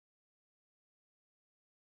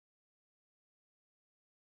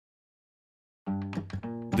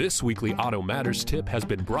This weekly Auto Matters tip has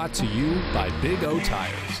been brought to you by Big O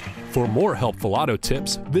Tires. For more helpful auto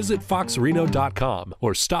tips, visit foxreno.com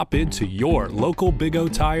or stop into your local Big O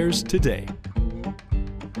Tires today.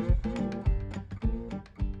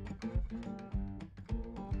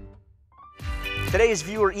 Today's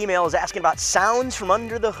viewer email is asking about sounds from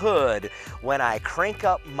under the hood. When I crank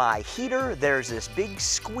up my heater, there's this big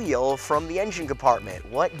squeal from the engine compartment.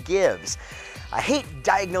 What gives? I hate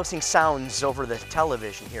diagnosing sounds over the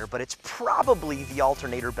television here, but it's probably the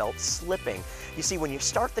alternator belt slipping. You see, when you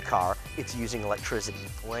start the car, it's using electricity.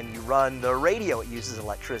 When you run the radio, it uses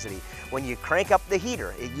electricity. When you crank up the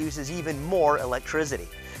heater, it uses even more electricity.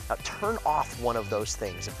 Now turn off one of those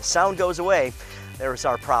things. If the sound goes away, there's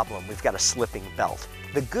our problem. We've got a slipping belt.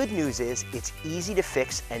 The good news is it's easy to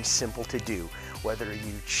fix and simple to do, whether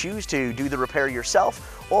you choose to do the repair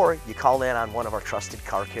yourself or you call in on one of our trusted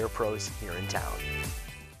car care pros here in town.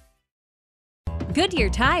 Goodyear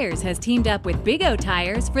Tires has teamed up with Big O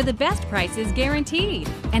Tires for the best prices guaranteed.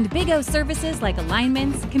 And Big O services like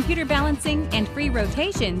alignments, computer balancing, and free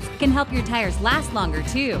rotations can help your tires last longer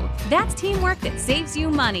too. That's teamwork that saves you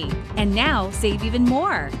money. And now save even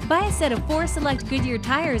more. Buy a set of 4 select Goodyear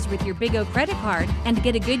tires with your Big O credit card and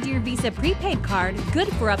get a Goodyear Visa prepaid card good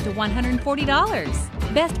for up to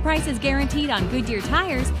 $140. Best prices guaranteed on Goodyear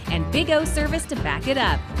Tires and Big O service to back it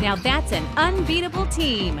up. Now that's an unbeatable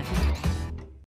team.